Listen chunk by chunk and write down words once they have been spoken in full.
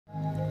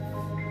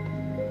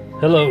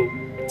Hello.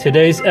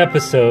 Today's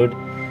episode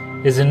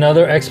is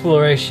another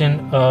exploration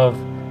of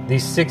the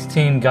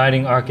 16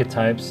 guiding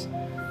archetypes.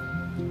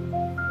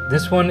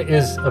 This one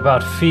is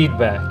about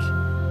feedback,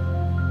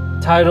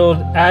 titled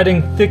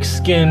Adding Thick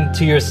Skin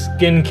to Your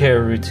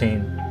Skincare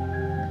Routine.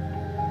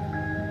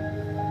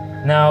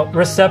 Now,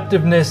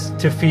 receptiveness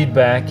to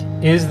feedback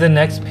is the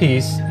next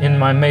piece in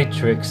my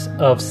matrix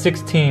of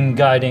 16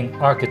 guiding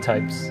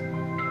archetypes.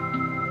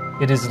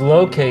 It is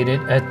located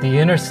at the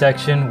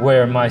intersection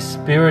where my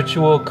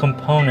spiritual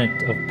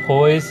component of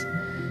poise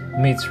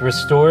meets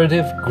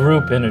restorative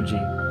group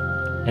energy.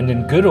 And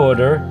in good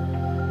order,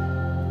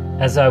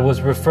 as I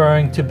was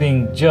referring to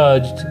being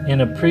judged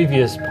in a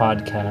previous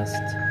podcast,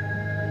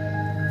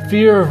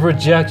 fear of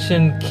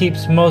rejection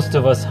keeps most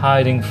of us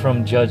hiding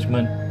from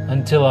judgment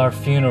until our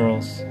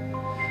funerals.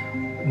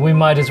 We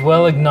might as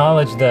well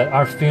acknowledge that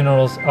our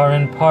funerals are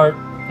in part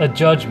a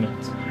judgment.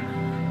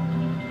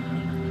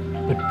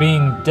 But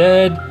being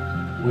dead,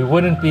 we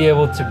wouldn't be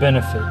able to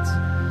benefit.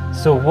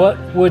 So what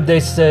would they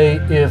say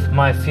if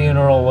my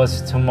funeral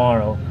was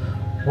tomorrow?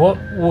 What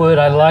would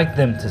I like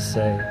them to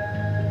say?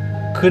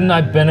 Couldn't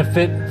I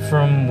benefit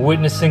from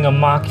witnessing a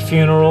mock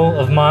funeral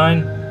of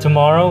mine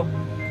tomorrow?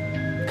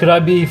 Could I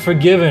be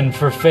forgiven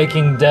for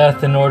faking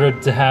death in order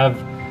to have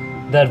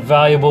that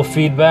valuable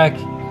feedback?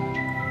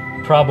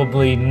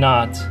 Probably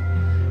not,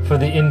 for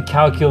the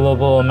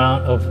incalculable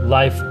amount of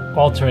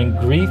life-altering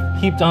grief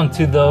heaped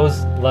onto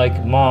those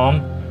like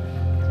Mom.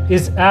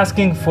 Is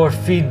asking for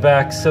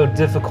feedback so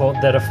difficult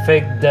that a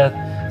fake death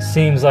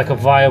seems like a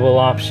viable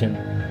option?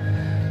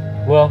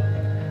 Well,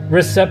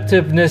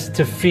 receptiveness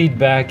to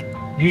feedback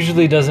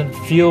usually doesn't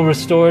feel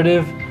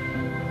restorative.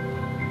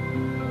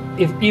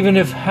 Even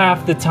if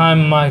half the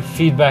time my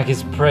feedback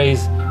is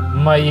praise,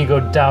 my ego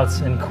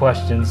doubts and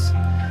questions.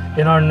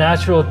 And our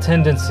natural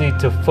tendency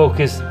to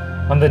focus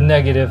on the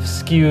negative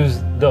skews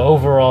the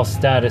overall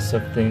status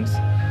of things.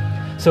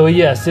 So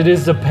yes, it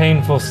is a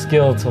painful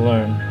skill to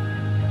learn.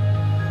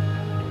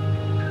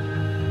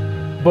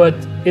 But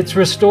it's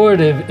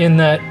restorative in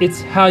that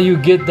it's how you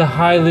get the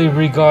highly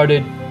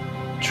regarded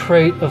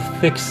trait of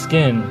thick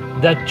skin,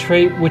 that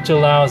trait which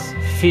allows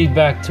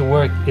feedback to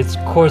work its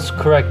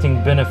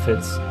course-correcting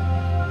benefits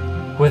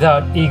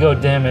without ego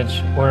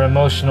damage or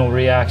emotional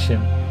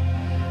reaction,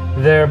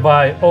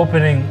 thereby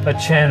opening a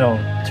channel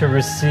to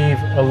receive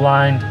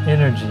aligned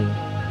energy.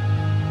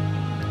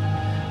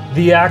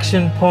 The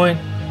action point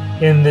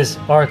in this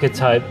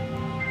archetype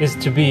is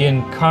to be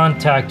in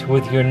contact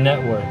with your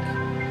network,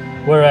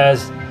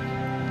 whereas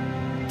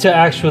to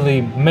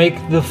actually make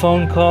the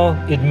phone call,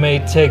 it may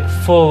take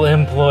full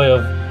employ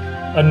of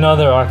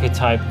another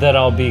archetype that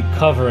I'll be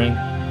covering.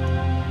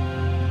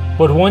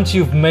 But once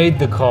you've made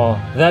the call,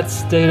 that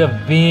state of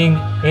being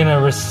in a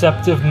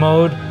receptive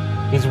mode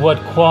is what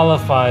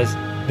qualifies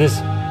this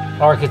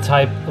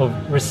archetype of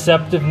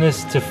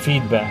receptiveness to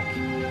feedback.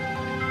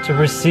 To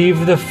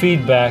receive the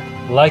feedback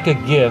like a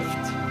gift,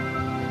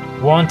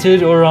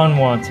 wanted or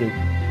unwanted,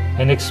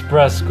 and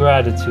express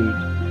gratitude.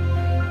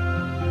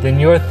 Then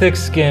your thick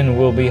skin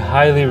will be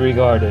highly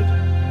regarded.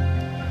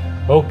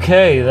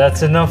 Okay,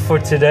 that's enough for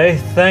today.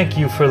 Thank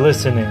you for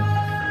listening.